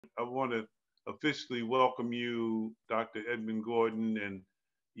I want to officially welcome you, Dr. Edmund Gordon, and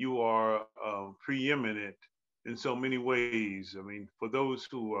you are preeminent in so many ways. I mean, for those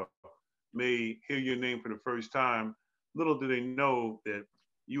who may hear your name for the first time, little do they know that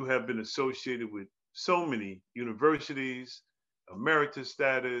you have been associated with so many universities, emeritus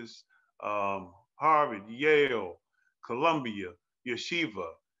status, Harvard, Yale, Columbia, Yeshiva.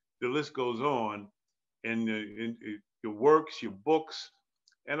 The list goes on, and your works, your books,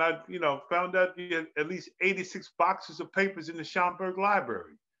 and I, found out you had at least 86 boxes of papers in the Schomburg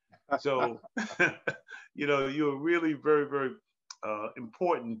Library. So, you're really very, very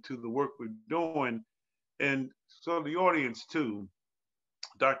important to the work we're doing. And so the audience too,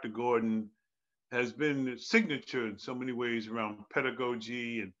 Dr. Gordon has been a signature in so many ways around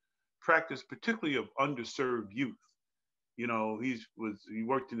pedagogy and practice, particularly of underserved youth. He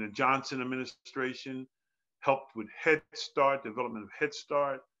worked in the Johnson administration, helped with Head Start, development of Head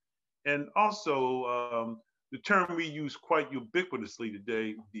Start, and also the term we use quite ubiquitously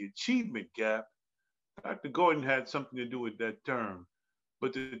today, the achievement gap. Dr. Gordon had something to do with that term.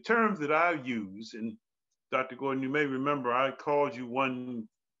 But the terms that I use, and Dr. Gordon, you may remember, I called you one,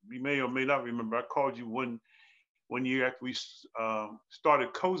 you may or may not remember, I called you one year after we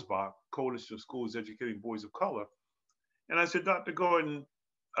started COSEBOC, Coalition of Schools Educating Boys of Color. And I said, Dr. Gordon,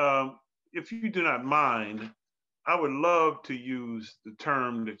 if you do not mind, I would love to use the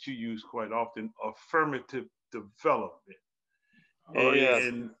term that you use quite often, affirmative development. Oh,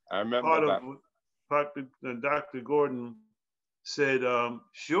 yes, I remember that. Dr. Gordon said,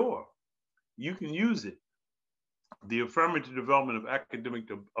 sure, you can use it. The affirmative development of academic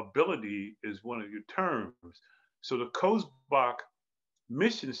ability is one of your terms. So the COSEBOC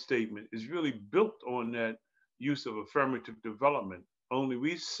mission statement is really built on that use of affirmative development. Only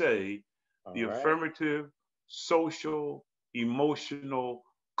we say the affirmative, social, emotional,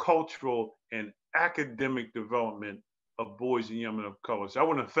 cultural, and academic development of boys and young men of color. So I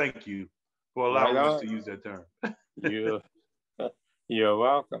want to thank you for allowing us to use that term. You're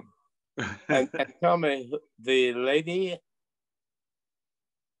welcome. And tell me, the lady?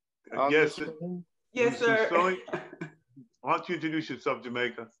 Yes, yes, sir. Why don't you introduce yourself,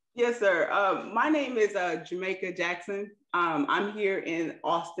 Jamaica? Yes, sir. My name is Jamaica Jackson. I'm here in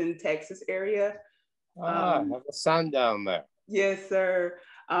Austin, Texas area. I have a son down there. Yes, sir.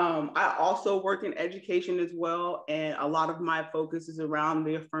 I also work in education as well, and a lot of my focus is around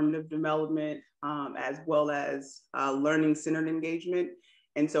the affirmative development as well as learning-centered engagement.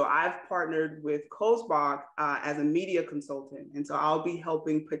 And so I've partnered with COSEBOC as a media consultant. And so I'll be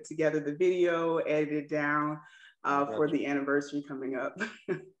helping put together the video, edit it down for the anniversary coming up.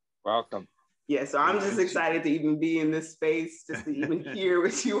 Welcome. Yeah, so I'm just excited to even be in this space, just to even hear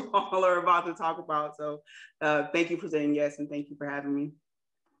what you all are about to talk about. So thank you for saying yes, and thank you for having me.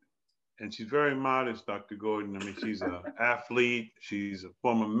 And she's very modest, Dr. Gordon. I mean, she's an athlete, she's a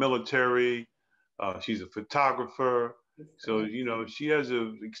former military, she's a photographer. So, she has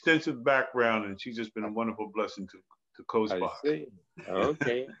an extensive background, and she's just been a wonderful blessing to COSEBOC. I see.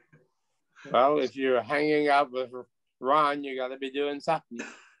 Okay. Well, if you're hanging out with Ron, you got to be doing something.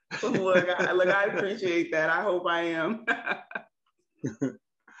 Look, I appreciate that. I hope I am.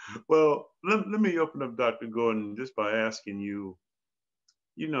 Well, let me open up, Dr. Gordon, just by asking you,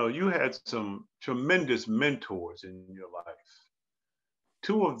 you had some tremendous mentors in your life.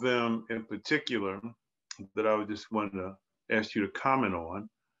 Two of them in particular that I would just want to ask you to comment on.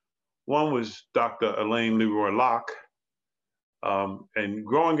 One was Dr. Alain LeRoy Locke. And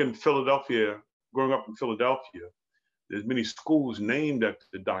growing up in Philadelphia, there's many schools named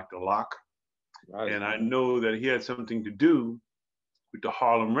after Dr. Locke. Right. And I know that he had something to do with the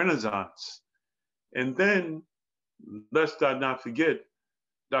Harlem Renaissance. And then, let's not forget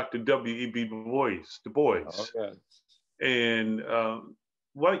Dr. W.E.B. Bois. Oh, yes. And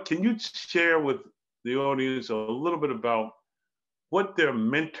what can you share with the audience a little bit about what their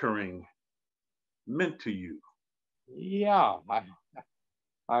mentoring meant to you? Yeah,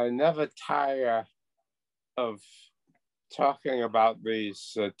 I never tire of talking about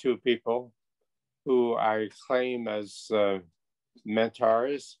these two people who I claim as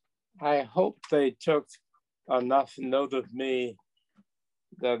mentors. I hope they took enough note of me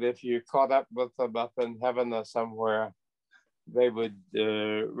that if you caught up with them up in heaven or somewhere, they would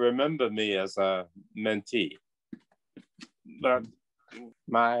remember me as a mentee. But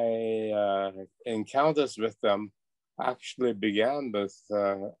my encounters with them actually began with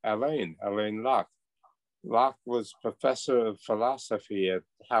Alain Locke. Locke was professor of philosophy at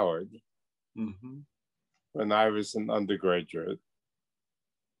Howard when I was an undergraduate.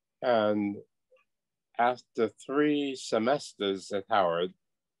 And after 3 semesters at Howard,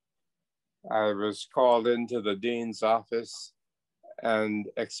 I was called into the dean's office and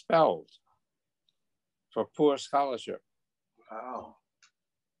expelled for poor scholarship. Wow.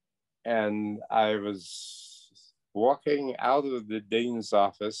 And I was walking out of the dean's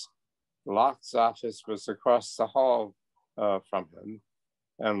office. Locke's office was across the hall from him,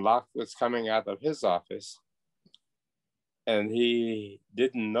 and Locke was coming out of his office. And he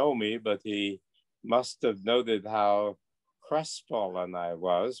didn't know me, but he must have noted how crestfallen I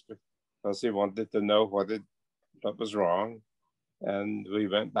was, because he wanted to know what was wrong. And we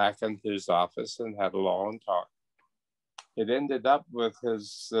went back into his office and had a long talk. It ended up with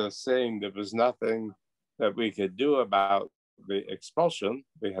his saying there was nothing that we could do about the expulsion.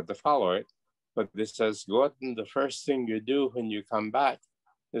 We had to follow it. But he says, Gordon, the first thing you do when you come back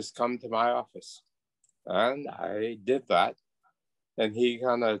is come to my office. And I did that. And he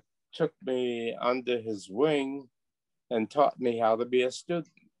kind of took me under his wing and taught me how to be a student.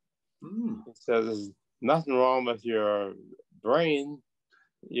 He says, there's nothing wrong with your brain.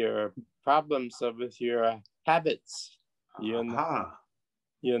 Your problems are with your habits. You're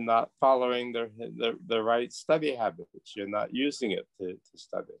not following the right study habits. You're not using it to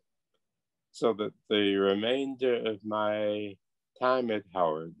study. So that the remainder of my time at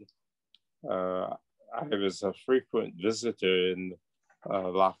Howard, I was a frequent visitor in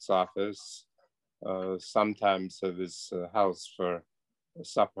Locke's office, sometimes at his house for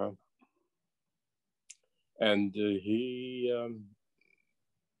supper. And he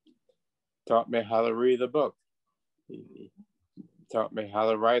taught me how to read a book. He taught me how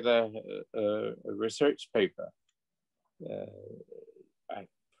to write a research paper. I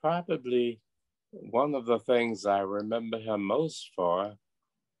probably, one of the things I remember him most for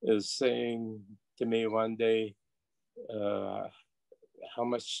is saying to me one day, how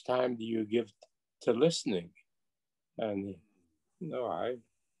much time do you give to listening? And I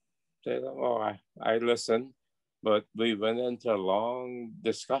said, oh, I listen, but we went into a long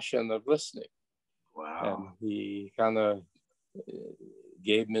discussion of listening. Wow. And he kind of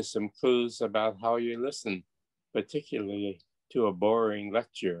gave me some clues about how you listen, particularly to a boring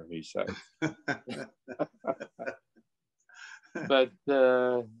lecture, he said. But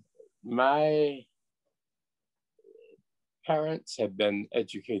my parents had been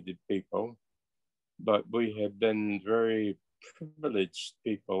educated people, but we had been very privileged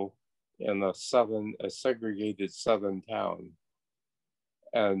people in a segregated southern town.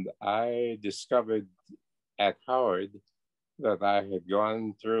 And I discovered at Howard that I had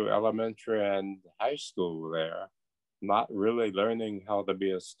gone through elementary and high school there, not really learning how to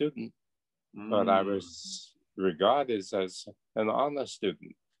be a student, but I was regarded as an honor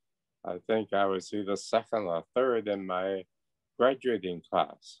student. I think I was either second or third in my graduating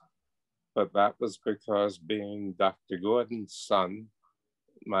class. But that was because being Dr. Gordon's son,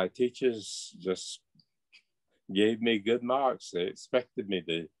 my teachers just gave me good marks. They expected me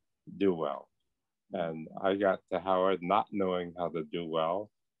to do well. And I got to Howard not knowing how to do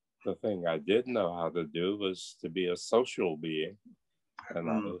well. The thing I did know how to do was to be a social being. And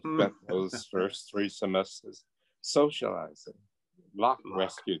I spent those first 3 semesters socializing. Locke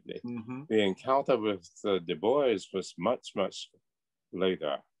rescued me. The encounter with Du Bois was much, much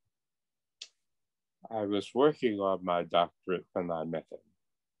later. I was working on my doctorate when I met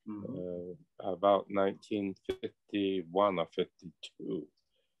him, about 1951 or 52.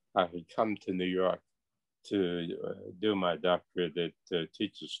 I had come to New York to do my doctorate at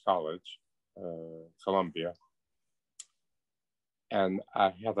Teachers College, Columbia. And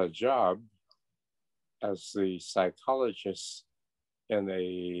I had a job as the psychologist in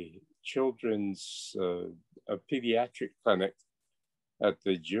a children's a pediatric clinic at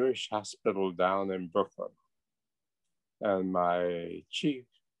the Jewish hospital down in Brooklyn. And the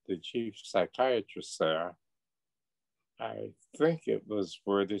chief psychiatrist there, I think it was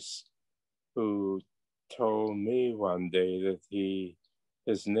Wordis, who told me one day that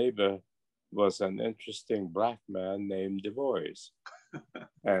his neighbor was an interesting Black man named Du Bois.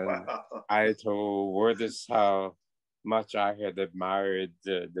 And I told Wordis how much I had admired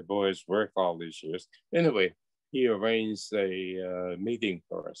Du Bois' work all these years. Anyway, he arranged a meeting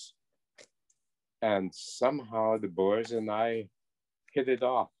for us. And somehow Du Bois and I hit it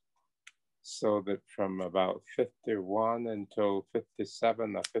off. So that from about 51 until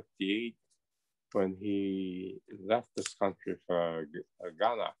 57 or 58, when he left this country for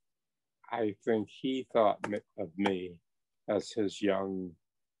Ghana, I think he thought of me as his young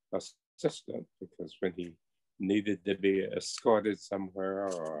assistant, because when he needed to be escorted somewhere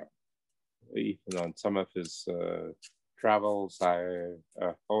or even on some of his travels, I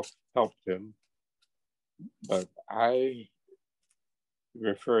helped him. But I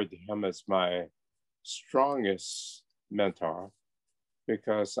refer to him as my strongest mentor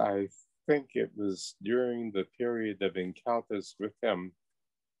because I think it was during the period of encounters with him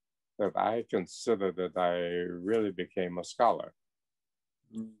that I consider that I really became a scholar.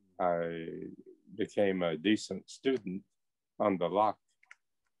 I became a decent student under Locke,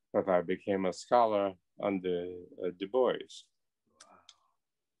 but I became a scholar under Du Bois.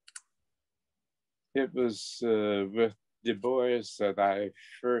 It was with Du Bois that I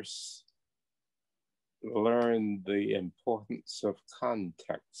first learned the importance of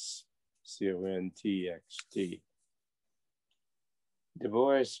context, C-O-N-T-X-T. Du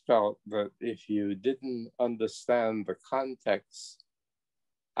Bois felt that if you didn't understand the context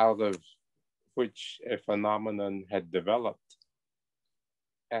out of which a phenomenon had developed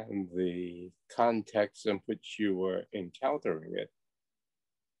and the context in which you were encountering it,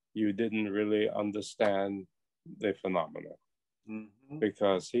 you didn't really understand the phenomenon.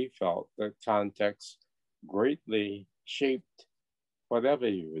 Because he felt that context greatly shaped whatever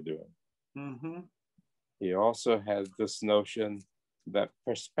you were doing. He also had this notion that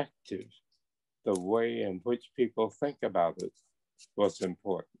perspective, the way in which people think about it, was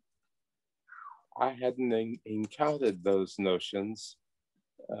important. I hadn't encountered those notions.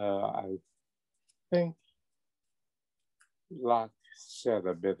 I think Locke said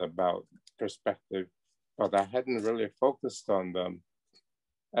a bit about perspective, but I hadn't really focused on them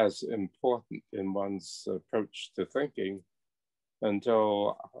as important in one's approach to thinking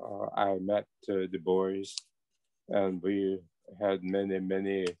until I met Du Bois, and we had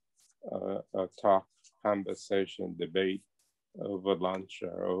many talk, conversation, debate over lunch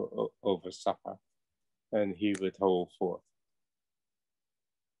or over supper, and he would hold forth.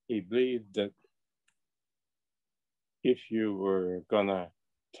 He believed that if you were gonna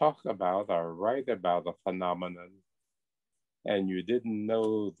talk about or write about a phenomenon and you didn't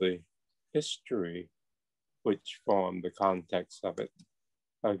know the history which formed the context of it,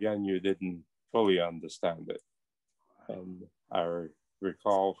 again, you didn't fully understand it. And I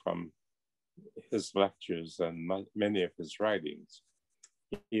recall from his lectures and many of his writings,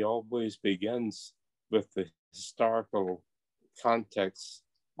 he always begins with the historical context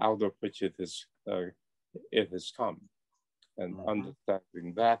out of which it has come. And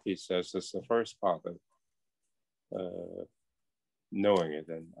understanding that, he says, is the first part of knowing it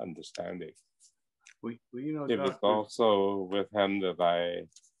and understanding. Well, you know, it was also with him that I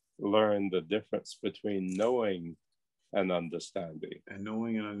learned the difference between knowing and understanding. And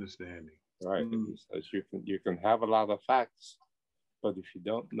knowing and understanding. Right. He says you can have a lot of facts, but if you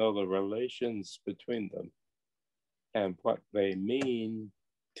don't know the relations between them and what they mean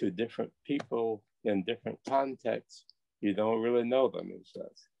to different people in different contexts, you don't really know them, he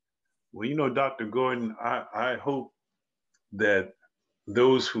says. Well, you know, Dr. Gordon, I hope that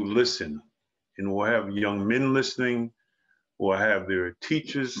those who listen, and will have young men listening, or have their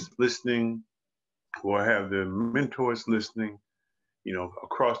teachers listening, or have their mentors listening, you know,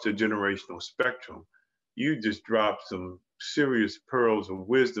 across the generational spectrum, you just dropped some serious pearls of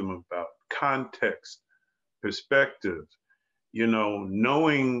wisdom about context, perspective, you know,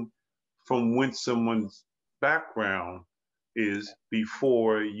 knowing from whence someone's background is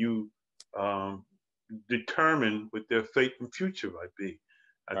before you determine what their fate and future might be.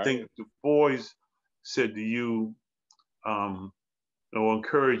 I think the boys said to you, or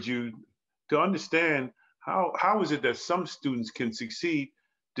encourage you to understand how is it that some students can succeed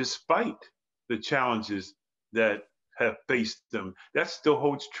despite the challenges that have faced them. That still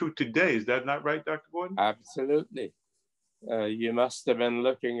holds true today. Is that not right, Dr. Gordon? Absolutely. You must have been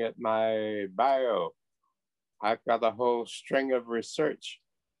looking at my bio. I've got a whole string of research.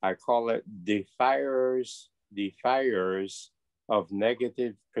 I call it defiers of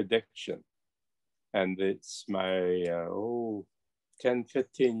negative prediction. And it's my 10,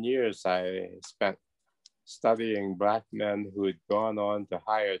 15 years I spent studying Black men who had gone on to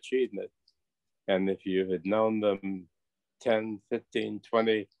high achievement. And if you had known them 10, 15,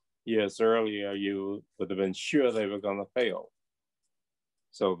 20 years earlier, you would have been sure they were going to fail.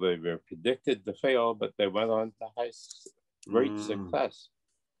 So they were predicted to fail, but they went on to great success.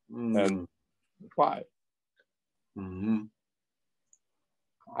 And why?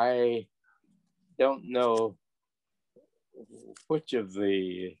 I don't know which of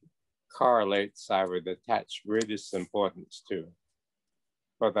the correlates I would attach greatest importance to,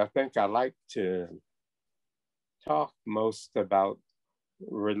 but I think I like to talk most about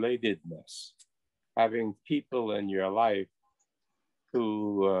relatedness, having people in your life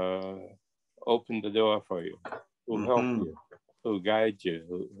who open the door for you, who help you, who guide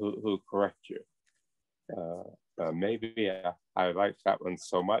you, who correct you. Maybe I like that one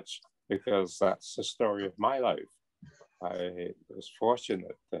so much because that's the story of my life. I was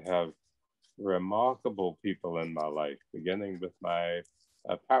fortunate to have remarkable people in my life, beginning with my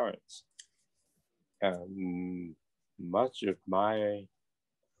parents. And much of my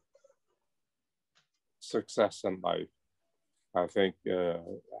success in life, I think,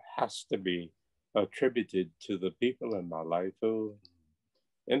 has to be attributed to the people in my life who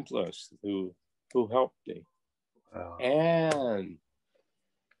influenced, who helped me. Wow. And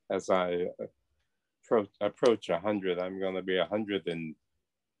as I approach 100, I'm going to be 100 in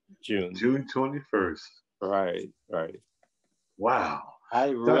June. June 21st. Right, right. Wow. I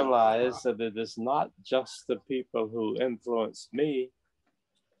realize that it is not just the people who influenced me,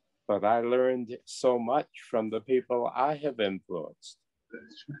 but I learned so much from the people I have influenced.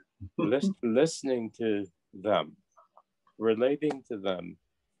 Listening to them, relating to them,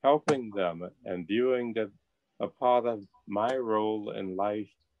 helping them, and viewing that a part of my role in life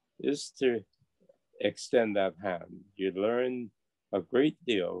is to extend that hand. You learn a great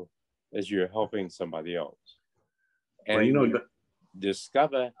deal as you're helping somebody else. And well, you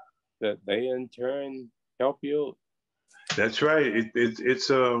discover that they in turn help you. That's right. It's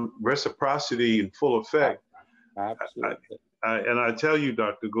a reciprocity in full effect. Absolutely. And I tell you,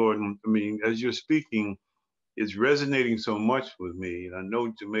 Dr. Gordon, I mean, as you're speaking, it's resonating so much with me. And I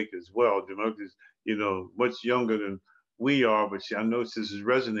know Jamaica as well. Jamaica's, much younger than we are, but I know this is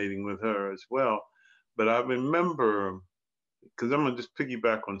resonating with her as well. But I remember, because I'm going to just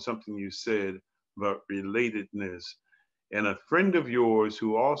piggyback on something you said about relatedness. And a friend of yours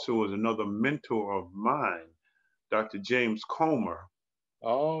who also was another mentor of mine, Dr. James Comer,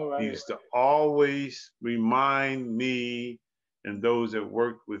 right. He used to always remind me and those that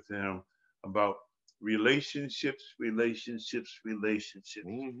worked with him about relationships. Mm-hmm.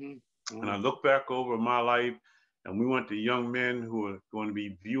 Mm-hmm. And I look back over my life, and we want the young men who are going to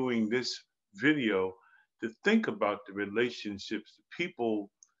be viewing this video to think about the relationships,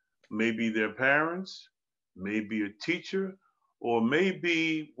 people, maybe their parents, maybe a teacher, or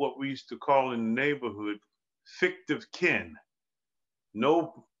maybe what we used to call in the neighborhood fictive kin.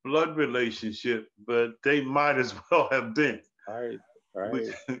 No blood relationship, but they might as well have been. Right,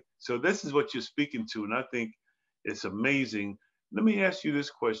 right. So this is what you're speaking to, and I think it's amazing. Let me ask you this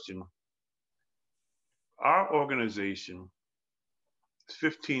question. Our organization is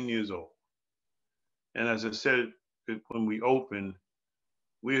 15 years old. And as I said when we opened,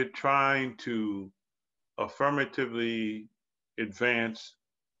 we're trying to affirmatively advance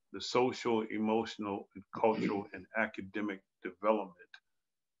the social, emotional, and cultural and academic development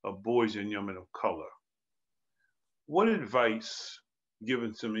of boys and young men of color. What advice,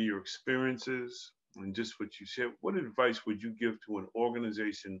 given some of your experiences and just what you said, what advice would you give to an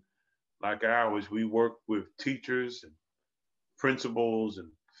organization like ours? We work with teachers and principals and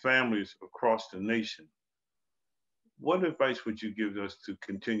families across the nation. What advice would you give us to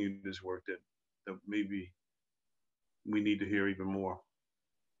continue this work that maybe we need to hear even more?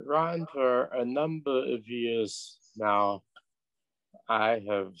 Ron, for a number of years now, I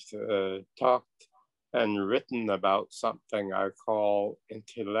have talked and written about something I call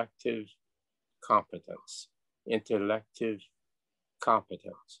intellective competence. Intellective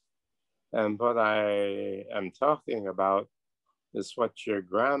competence. And what I am talking about is what your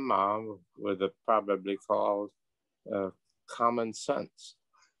grandma would have probably called common sense.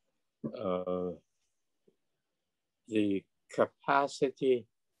 The capacity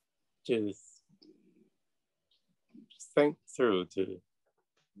to think through, to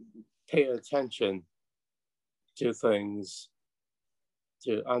pay attention to things,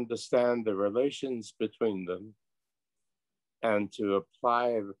 to understand the relations between them, and to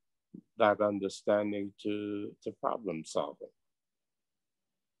apply that understanding to problem solving.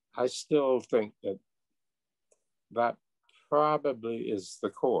 I still think that probably is the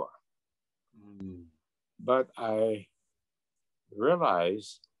core. But I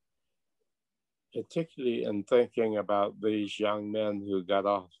realize, particularly in thinking about these young men who got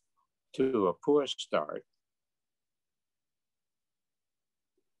off to a poor start,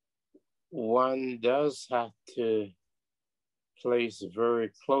 one does have to place very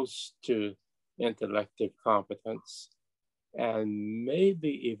close to intellective competence, and maybe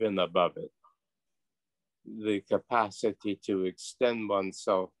even above it, the capacity to extend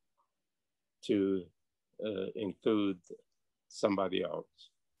oneself to include somebody else.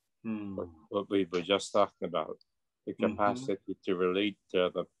 What we were just talking about, the capacity to relate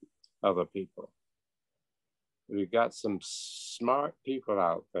to other people. We've got some smart people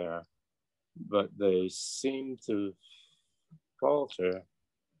out there, but they seem to falter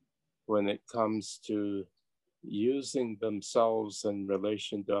when it comes to using themselves in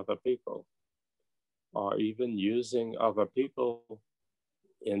relation to other people, or even using other people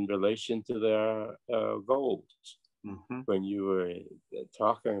in relation to their goals. Mm-hmm. When you were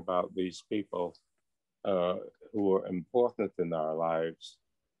talking about these people who are important in our lives,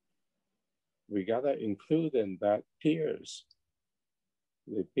 we got to include in that peers,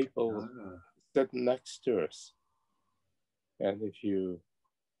 the people sitting next to us. And if you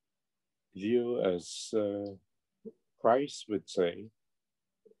view, as Christ would say,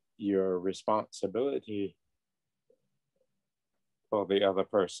 your responsibility for the other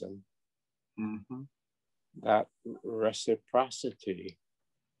person, Mm-hmm. that reciprocity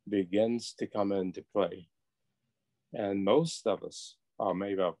begins to come into play. And most of us, or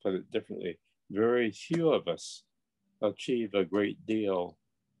maybe I'll put it differently, very few of us achieve a great deal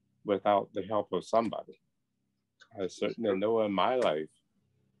without the help of somebody. I certainly know in my life,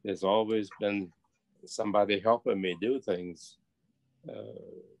 there's always been somebody helping me do things.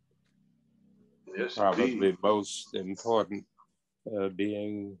 Yes, Probably indeed. most important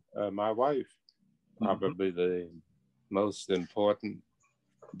being my wife. Probably the most important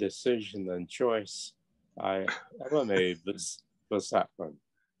decision and choice I ever made was that one.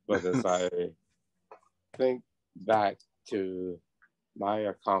 But as I think back to my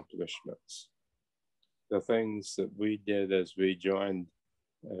accomplishments, the things that we did as we joined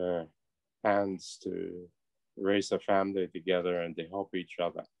hands to raise a family together and to help each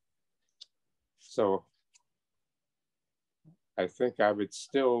other. So I think I would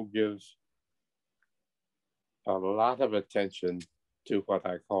still give a lot of attention to what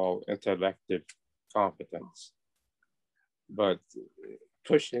I call intellective competence, but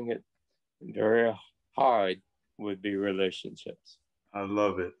pushing it very hard would be relationships. I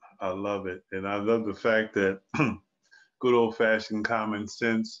love it. I love it. And I love the fact that good old fashioned common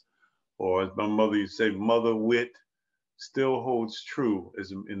sense, or as my mother used to say, mother wit, still holds true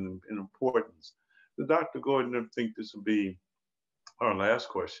as in importance. So Dr. Gordon, I think this will be our last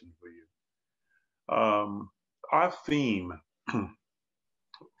question for you. Our theme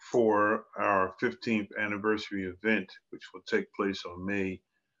for our 15th anniversary event, which will take place on May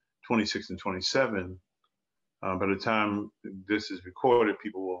 26 and 27, by the time this is recorded,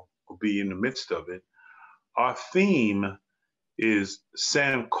 people will be in the midst of it. Our theme is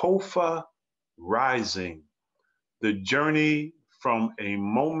Sankofa Rising, the journey from a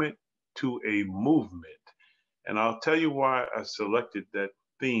moment to a movement. And I'll tell you why I selected that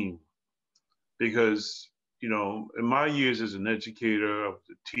theme. Because, you know, in my years as an educator, I was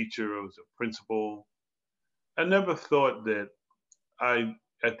a teacher, I was a principal. I never thought that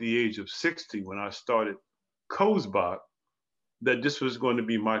at the age of 60, when I started COSEBOC, that this was going to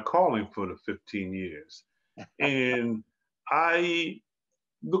be my calling for the 15 years. And I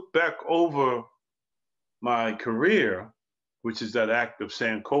look back over my career, which is that act of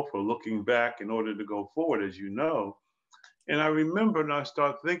Sankofa, looking back in order to go forward, as you know. And I remember, and I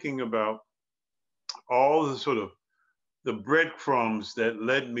start thinking about all the sort of the breadcrumbs that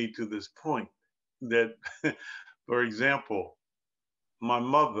led me to this point. That, for example, my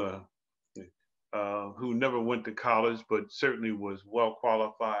mother, who never went to college, but certainly was well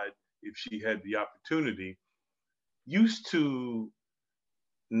qualified if she had the opportunity, used to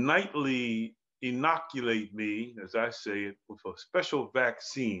nightly inoculate me, as I say it, with a special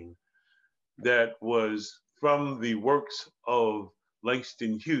vaccine that was from the works of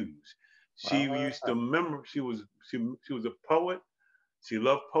Langston Hughes. She used to remember, she was a poet, she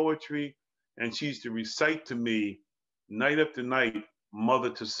loved poetry, and she used to recite to me night after night, mother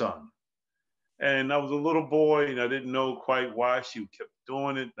to son. And I was a little boy and I didn't know quite why she kept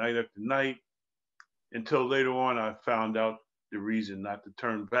doing it night after night, until later on I found out the reason not to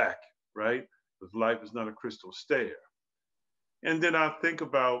turn back, right? Because life is not a crystal stair. And then I think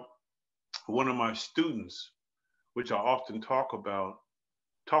about one of my students, which I often talk about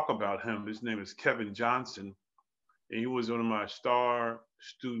him. His name is Kevin Johnson, and he was one of my star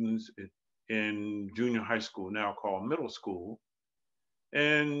students in junior high school, now called middle school.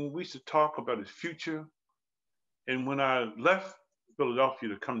 And we used to talk about his future. And when I left Philadelphia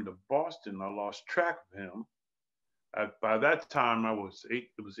to come to Boston, I lost track of him. By that time, it was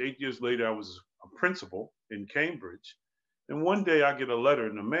 8 years later, I was a principal in Cambridge. And one day I get a letter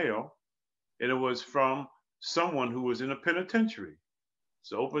in the mail, and it was from someone who was in a penitentiary.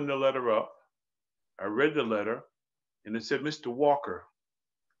 So I opened the letter up, I read the letter, and it said, Mr. Walker,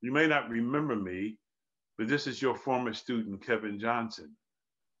 you may not remember me, but this is your former student, Kevin Johnson.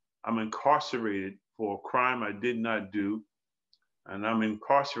 I'm incarcerated for a crime I did not do, and I'm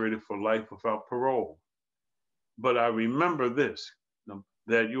incarcerated for life without parole. But I remember this,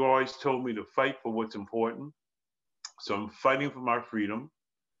 that you always told me to fight for what's important, So I'm fighting for my freedom.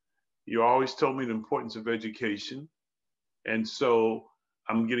 You always told me the importance of education. And so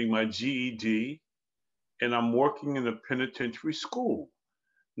I'm getting my GED and I'm working in a penitentiary school.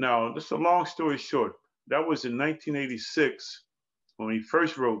 Now, just a long story short, that was in 1986 when he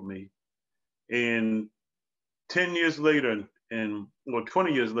first wrote me. And 10 years later, and well,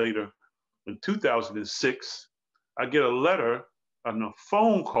 20 years later, in 2006, I get a letter and a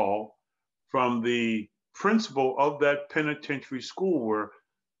phone call from the principal of that penitentiary school where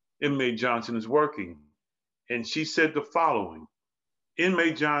inmate Johnson is working. And she said the following: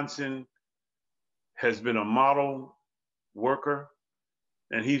 Inmate Johnson has been a model worker,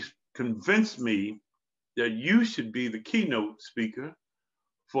 and he's convinced me that you should be the keynote speaker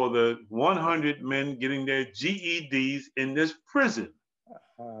for the 100 men getting their GEDs in this prison.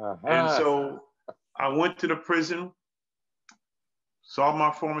 And so I went to the prison, saw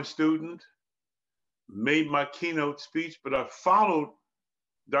my former student, made my keynote speech, but I followed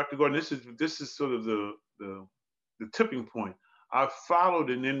Dr. Gordon. This is sort of the tipping point. I followed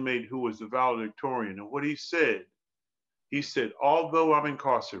an inmate who was the valedictorian, and what he said, although I'm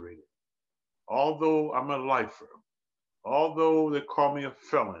incarcerated, although I'm a lifer, although they call me a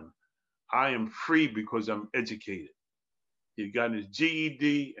felon, I am free because I'm educated. He got his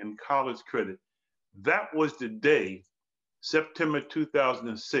GED and college credit. That was the day, September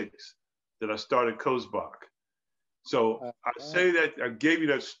 2006, that I started COSEBOC. So I say that I gave you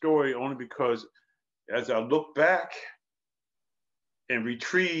that story only because as I look back and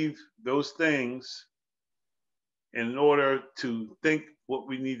retrieve those things in order to think what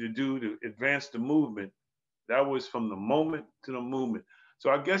we need to do to advance the movement, that was from the moment to the movement. So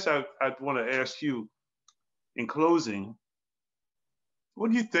I guess I'd want to ask you in closing,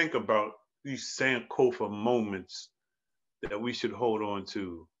 what do you think about these Sankofa moments that we should hold on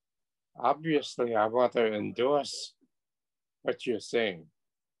to? Obviously, I want to endorse what you're saying.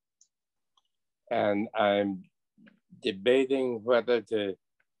 And I'm debating whether to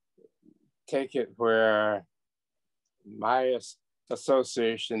take it where my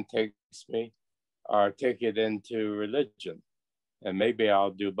association takes me or take it into religion. And maybe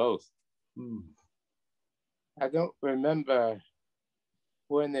I'll do both. I don't remember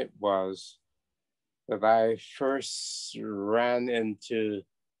when it was that I first ran into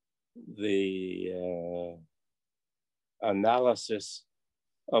the analysis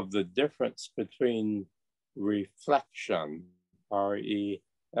of the difference between reflection,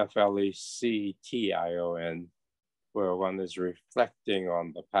 reflection, where one is reflecting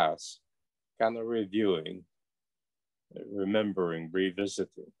on the past, kind of reviewing, remembering,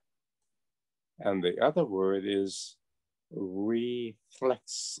 revisiting. And the other word is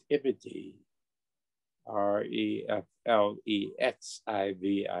reflexivity, reflexivity,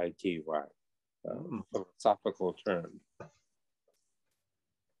 philosophical term.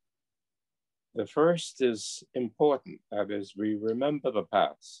 The first is important, that is, we remember the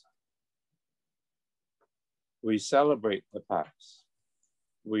past. We celebrate the past.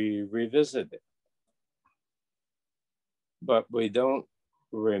 We revisit it. But we don't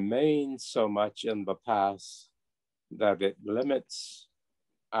remain so much in the past that it limits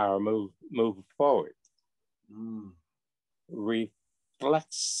our move forward.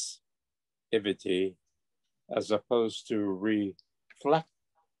 Reflexivity, as opposed to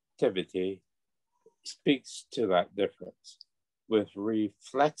reflectivity, speaks to that difference. With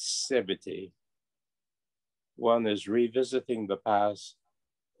reflexivity, one is revisiting the past,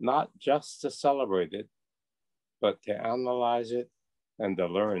 not just to celebrate it, but to analyze it and to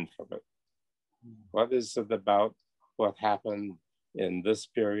learn from it. What is it about what happened in this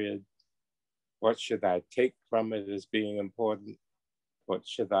period? What should I take from it as being important? What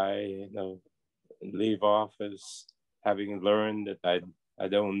should I leave off as having learned that I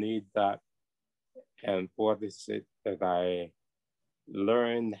don't need that? And what is it that I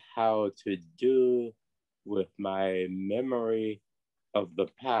learned how to do with my memory of the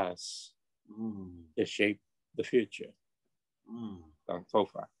past to shape the future?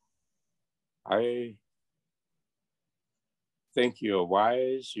 Sankofa. I think you're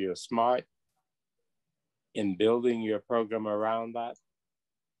wise, you're smart in building your program around that.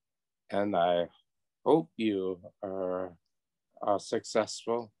 And I hope you are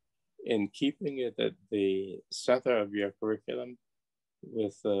successful in keeping it at the center of your curriculum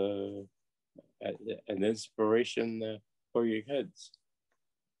with an inspiration for your kids.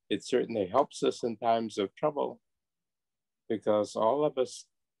 It certainly helps us in times of trouble, because all of us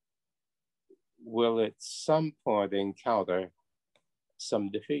will at some point encounter some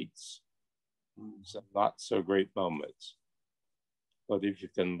defeats, some not so great moments. But if you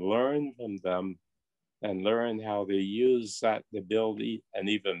can learn from them and learn how to use that to build an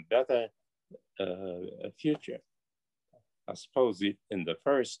even better future. I suppose in the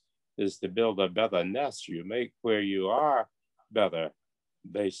first is to build a better nest. You make where you are better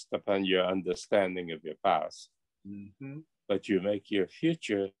based upon your understanding of your past. Mm-hmm. But you make your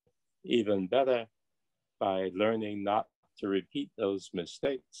future even better by learning not to repeat those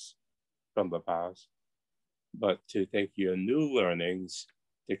mistakes from the past, but to take your new learnings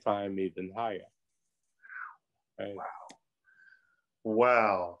to climb even higher. Right? Wow.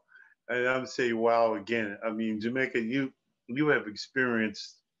 Wow. And I'm saying wow again. I mean, Jamaica, you have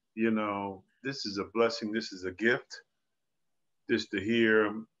experienced, this is a blessing, this is a gift. Just to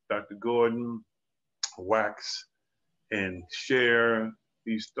hear Dr. Gordon wax and share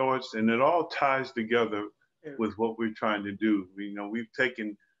these thoughts, and it all ties together with what we're trying to do. We've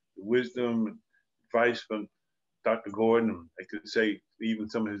taken the wisdom and advice from Dr. Gordon, I could say even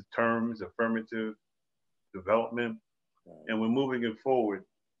some of his terms, affirmative development, and we're moving it forward,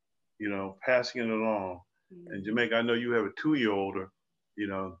 passing it along. And Jamaica, I know you have a 2-year-older,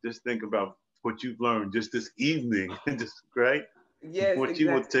 just think about what you've learned just this evening, just right? Yes, what exactly.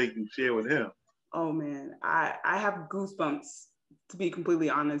 You will take and share with him. Oh man, I have goosebumps, to be completely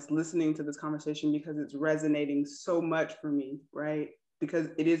honest, listening to this conversation, because it's resonating so much for me, right? Because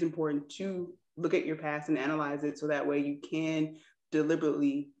it is important to look at your past and analyze it so that way you can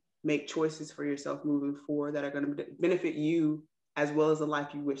deliberately make choices for yourself moving forward that are going to benefit you as well as the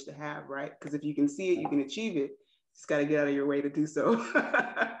life you wish to have, right? Because if you can see it, you can achieve it. Just got to get out of your way to do so.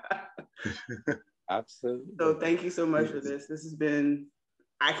 Absolutely. So thank you so much for this. This has been,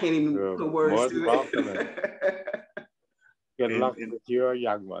 I can't even put words to it. Good luck with your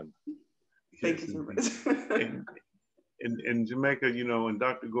young one. Thank you so much. And Jamaica, and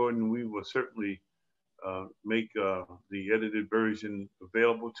Dr. Gordon, we will certainly make the edited version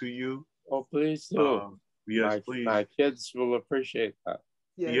available to you. Oh, please do. Yes, please. My kids will appreciate that.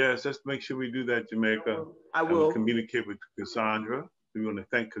 Yes, let's make sure we do that, Jamaica. I will. Communicate with Cassandra. We want to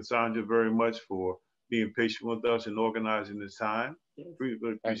thank Cassandra very much for being patient with us and organizing this time. We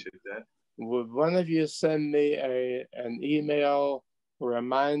really appreciate that. Would one of you send me an email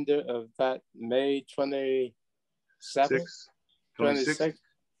reminder of that May 27th? 26th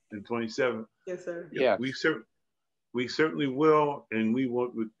and 27th? Yes, sir. Yeah, we certainly will, and we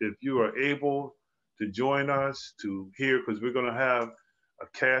want, if you are able to join us to hear, because we're going to have a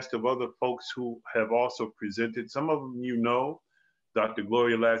cast of other folks who have also presented. Some of them Dr.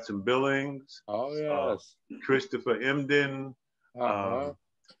 Gloria Latson-Billings. Oh, yes. Christopher Emden. Uh-huh.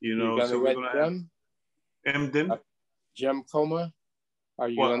 So we're going to have Emden. Jim Comer?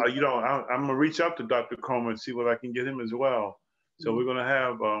 I'm going to reach out to Dr. Comer and see what I can get him as well. So we're going to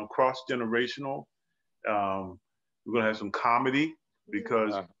have cross-generational. We're going to have some comedy,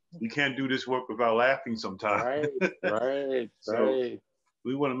 because we can't do this work without laughing sometimes. Right.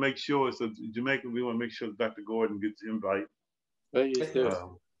 We want to make sure, Jamaica, we want to make sure that Dr. Gordon gets the invite. Please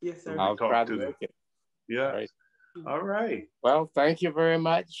do. Yes, sir. I'll try to make it. Yeah. Right. All right. Well, thank you very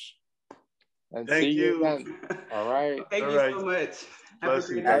much. And thank see you again. All right. Thank you so much.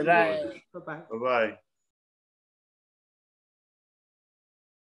 Blessings. Have a great day. Bye-bye. Bye-bye. Bye-bye.